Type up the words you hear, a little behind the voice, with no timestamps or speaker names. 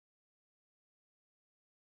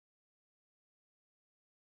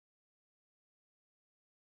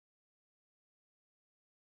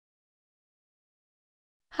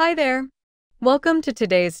Hi there! Welcome to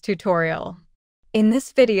today's tutorial. In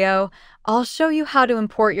this video, I'll show you how to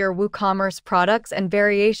import your WooCommerce products and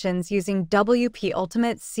variations using WP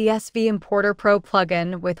Ultimate CSV Importer Pro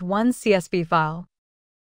plugin with one CSV file.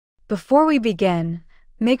 Before we begin,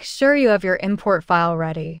 make sure you have your import file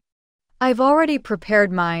ready. I've already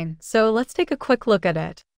prepared mine, so let's take a quick look at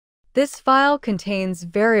it. This file contains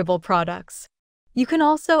variable products. You can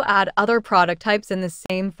also add other product types in the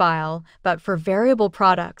same file, but for variable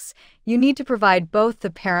products, you need to provide both the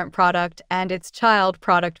parent product and its child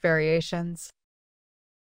product variations.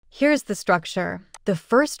 Here's the structure. The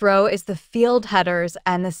first row is the field headers,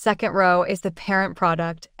 and the second row is the parent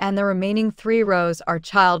product, and the remaining 3 rows are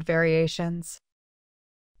child variations.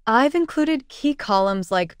 I've included key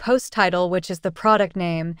columns like post title, which is the product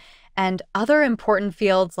name, and other important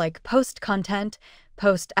fields like post content,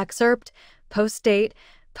 post excerpt, post date,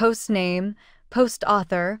 post name, post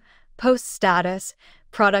author, post status,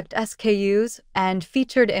 product SKUs, and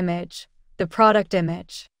featured image, the product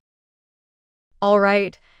image. All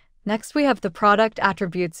right, next we have the product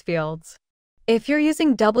attributes fields. If you're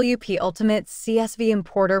using WP Ultimate CSV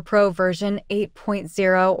Importer Pro version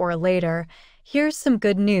 8.0 or later, here's some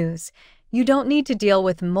good news. You don't need to deal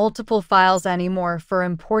with multiple files anymore for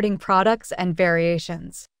importing products and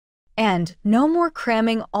variations. And no more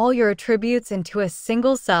cramming all your attributes into a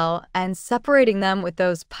single cell and separating them with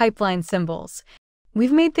those pipeline symbols.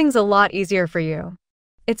 We've made things a lot easier for you.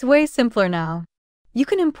 It's way simpler now. You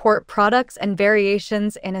can import products and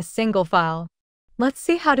variations in a single file. Let's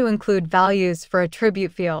see how to include values for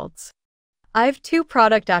attribute fields. I have 2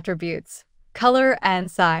 product attributes, color and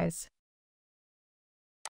size.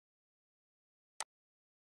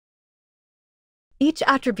 Each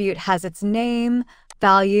attribute has its name,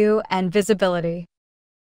 value, and visibility.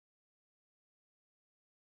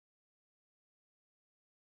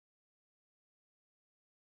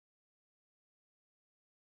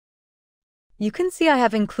 You can see I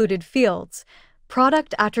have included fields: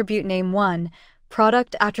 product attribute name 1,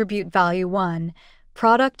 product attribute value 1,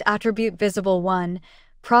 product attribute visible 1,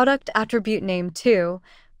 product attribute name 2,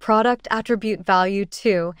 product attribute value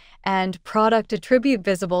 2, and product attribute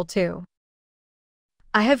visible 2.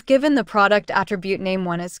 I have given the product attribute name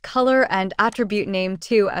 1 as color and attribute name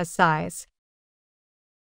 2 as size.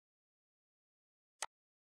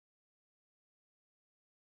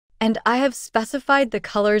 And I have specified the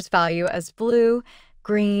color's value as blue,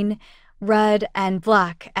 green, red, and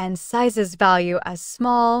black, and size's value as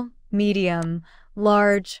small, medium,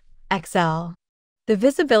 large, XL. The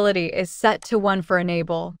visibility is set to 1 for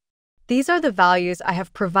enable. These are the values I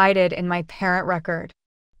have provided in my parent record.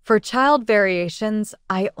 For child variations,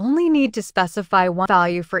 I only need to specify 1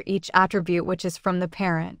 value for each attribute, which is from the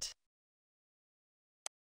parent.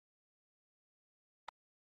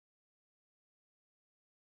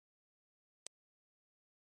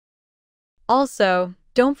 Also,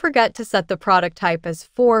 don't forget to set the product type as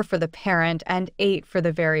 4 for the parent and 8 for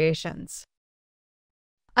the variations.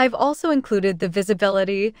 I've also included the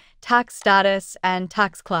visibility, tax status, and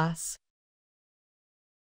tax class.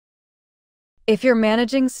 If you're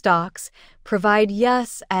managing stocks, provide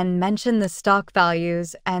yes and mention the stock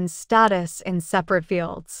values and status in separate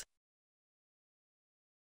fields.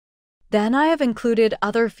 Then I have included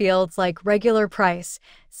other fields like regular price,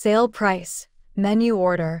 sale price, menu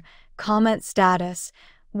order, comment status,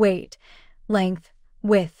 weight, length,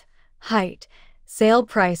 width, height, sale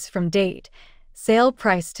price from date, sale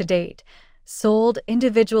price to date, sold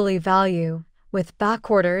individually value, with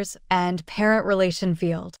backorders and parent relation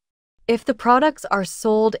field. If the products are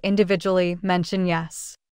sold individually, mention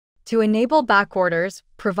yes. To enable backorders,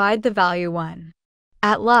 provide the value 1.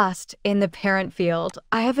 At last, in the parent field,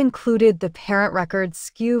 I have included the parent record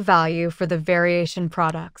SKU value for the variation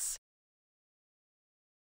products.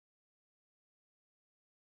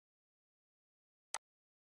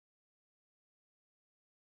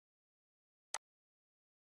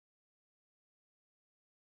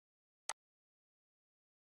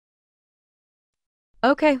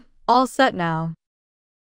 Okay, all set now.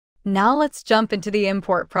 Now let's jump into the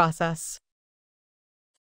import process.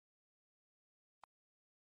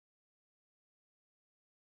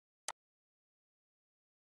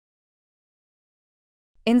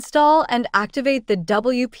 Install and activate the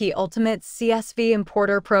WP Ultimate CSV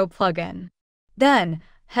Importer Pro plugin. Then,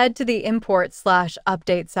 head to the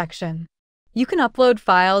Import/Update section. You can upload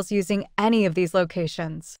files using any of these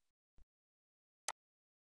locations.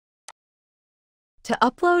 To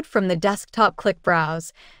upload from the desktop, click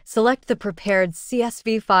Browse, select the prepared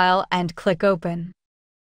CSV file and click Open.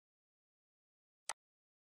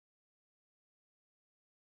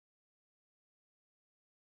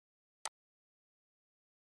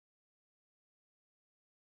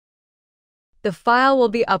 the file will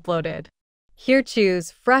be uploaded. Here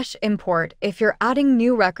choose Fresh Import if you're adding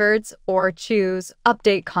new records, or choose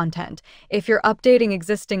Update Content if you're updating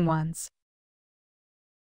existing ones.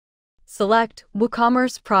 Select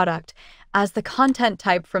WooCommerce Product as the content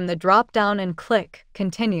type from the drop-down and click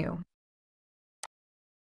Continue.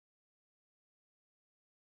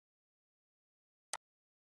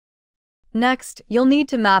 Next, you'll need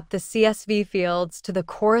to map the CSV fields to the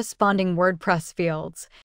corresponding WordPress fields.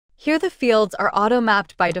 Here the fields are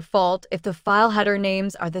auto-mapped by default if the file header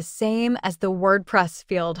names are the same as the WordPress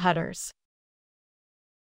field headers.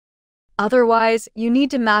 Otherwise, you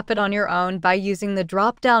need to map it on your own by using the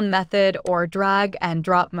drop-down method or drag and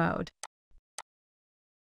drop mode.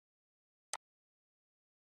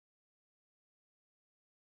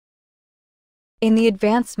 In the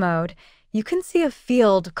advanced mode, you can see a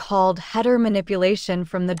field called Header Manipulation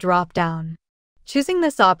from the drop-down. Choosing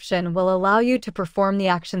this option will allow you to perform the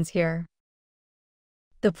actions here.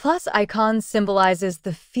 The plus icon symbolizes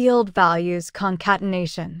the field values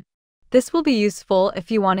concatenation. This will be useful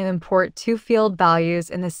if you want to import two field values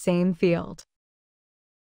in the same field.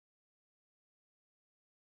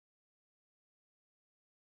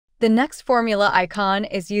 The next formula icon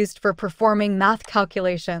is used for performing math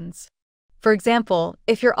calculations. For example,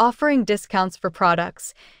 if you're offering discounts for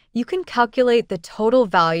products, you can calculate the total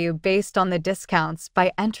value based on the discounts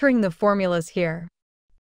by entering the formulas here.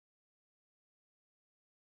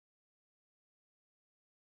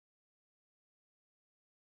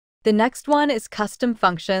 The next one is Custom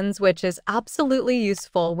Functions, which is absolutely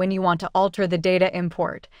useful when you want to alter the data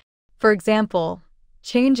import. For example,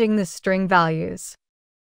 changing the string values.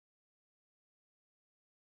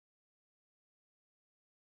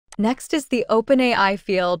 Next is the OpenAI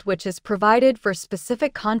field, which is provided for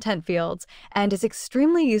specific content fields and is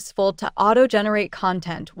extremely useful to auto-generate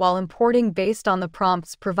content while importing based on the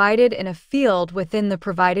prompts provided in a field within the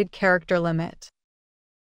provided character limit.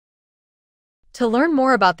 To learn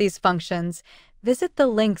more about these functions, visit the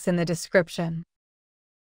links in the description.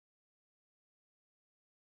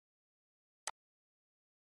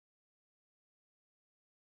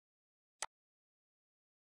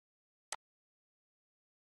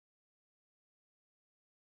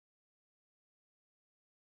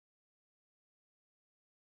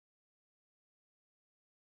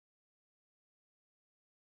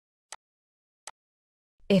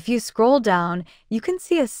 If you scroll down, you can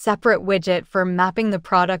see a separate widget for mapping the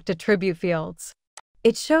product attribute fields.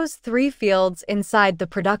 It shows 3 fields inside the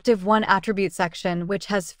Productive 1 attribute section, which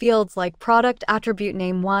has fields like Product Attribute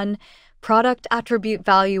Name 1, Product Attribute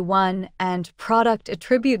Value 1, and Product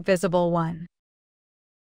Attribute Visible 1.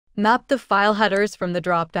 Map the file headers from the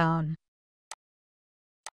drop-down.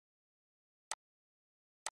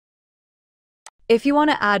 If you want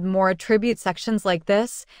to add more attribute sections like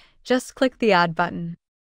this, just click the Add button.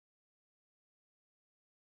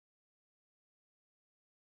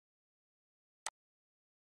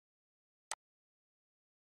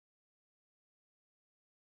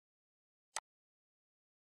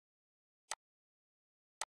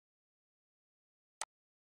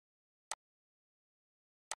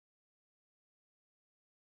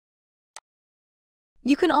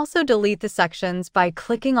 You can also delete the sections by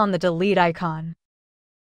clicking on the delete icon.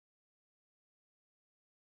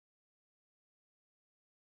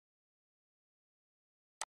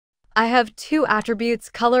 I have 2 attributes,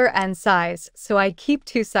 color and size, so I keep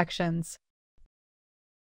 2 sections.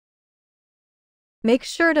 Make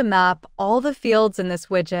sure to map all the fields in this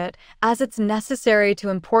widget, as it's necessary to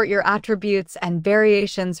import your attributes and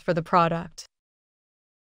variations for the product.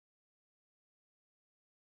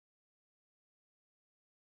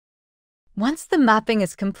 Once the mapping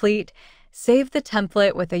is complete, save the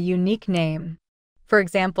template with a unique name. For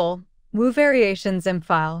example, Woo Variations in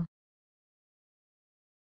File.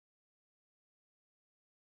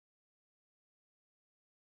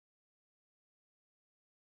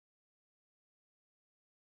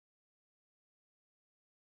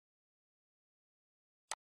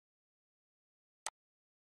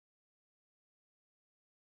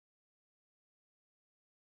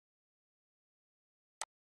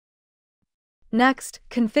 Next,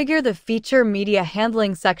 configure the Feature Media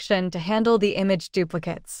Handling section to handle the image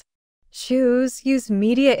duplicates. Choose Use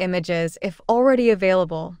Media Images if already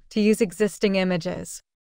available to use existing images.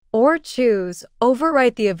 Or choose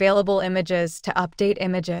Overwrite the available images to update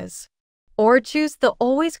images. Or choose the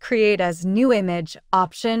Always Create as New Image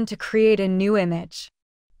option to create a new image.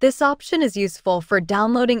 This option is useful for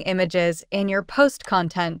downloading images in your post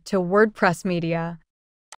content to WordPress media.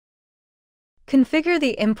 Configure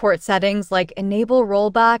the import settings like Enable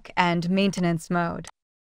Rollback and Maintenance Mode.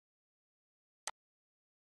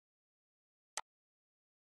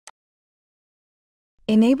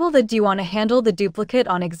 Enable the "Do you want to handle the duplicate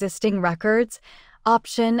on existing records"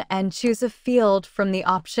 option and choose a field from the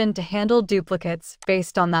option to handle duplicates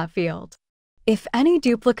based on that field. If any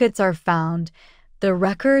duplicates are found, the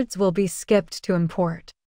records will be skipped to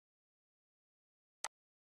import.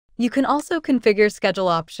 You can also configure schedule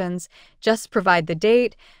options. Just provide the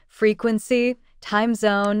date, frequency, time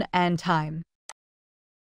zone, and time.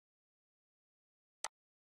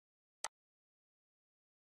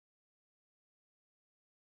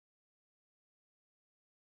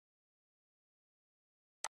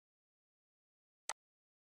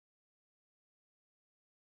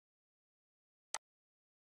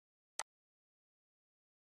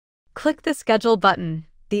 Click the Schedule button.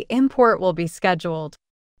 The import will be scheduled.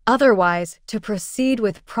 Otherwise, to proceed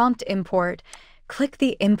with prompt import, click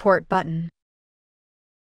the Import button.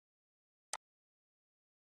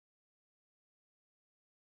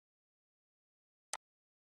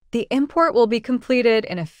 The import will be completed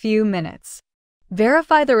in a few minutes.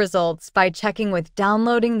 Verify the results by checking with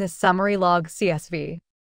downloading the summary log CSV.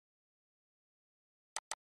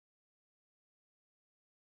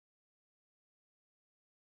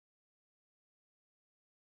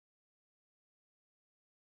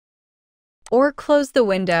 Or close the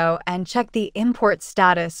window and check the import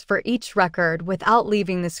status for each record without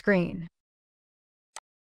leaving the screen.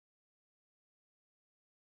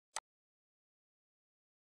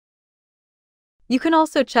 You can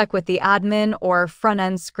also check with the admin or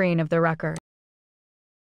front-end screen of the record.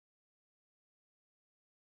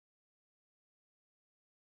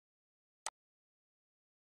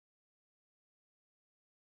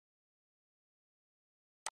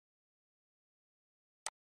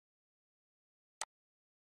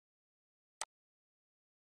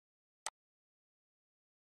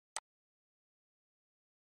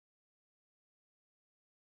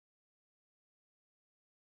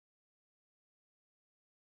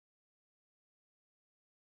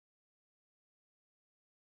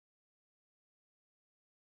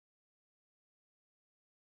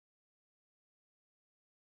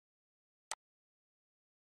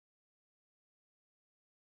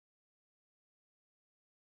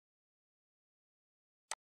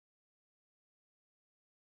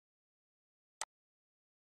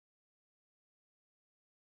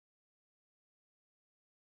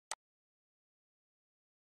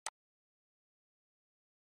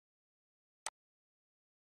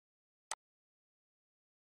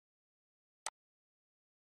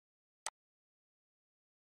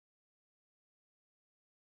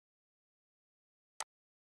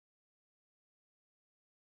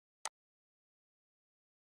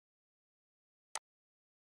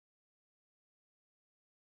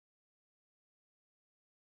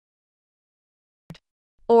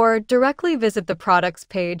 Or directly visit the products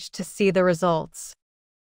page to see the results.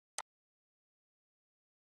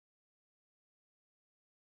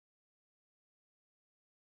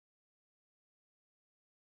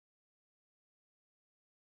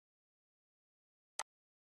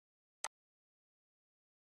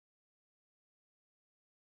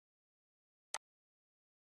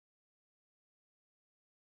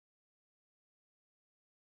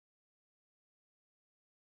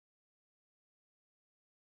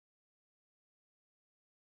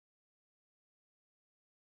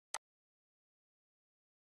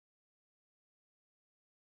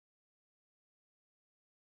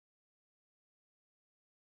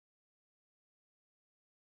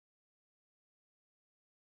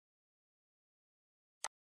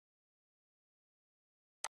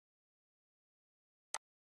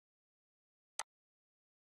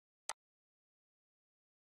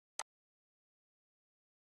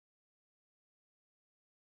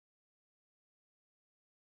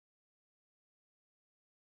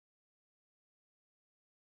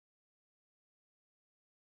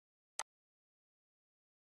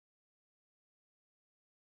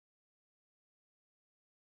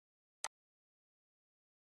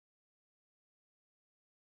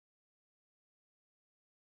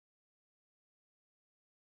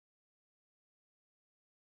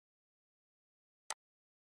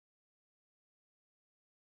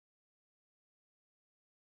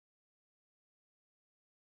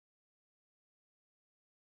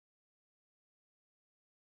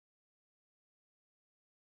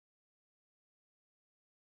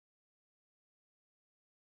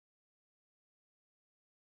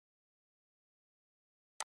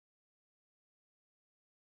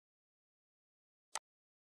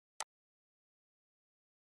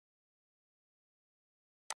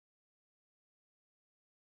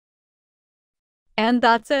 And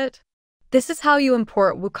that's it. This is how you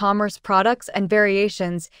import WooCommerce products and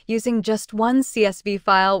variations using just one CSV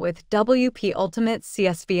file with WP Ultimate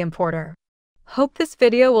CSV Importer. Hope this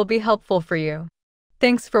video will be helpful for you.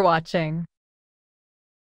 Thanks for watching.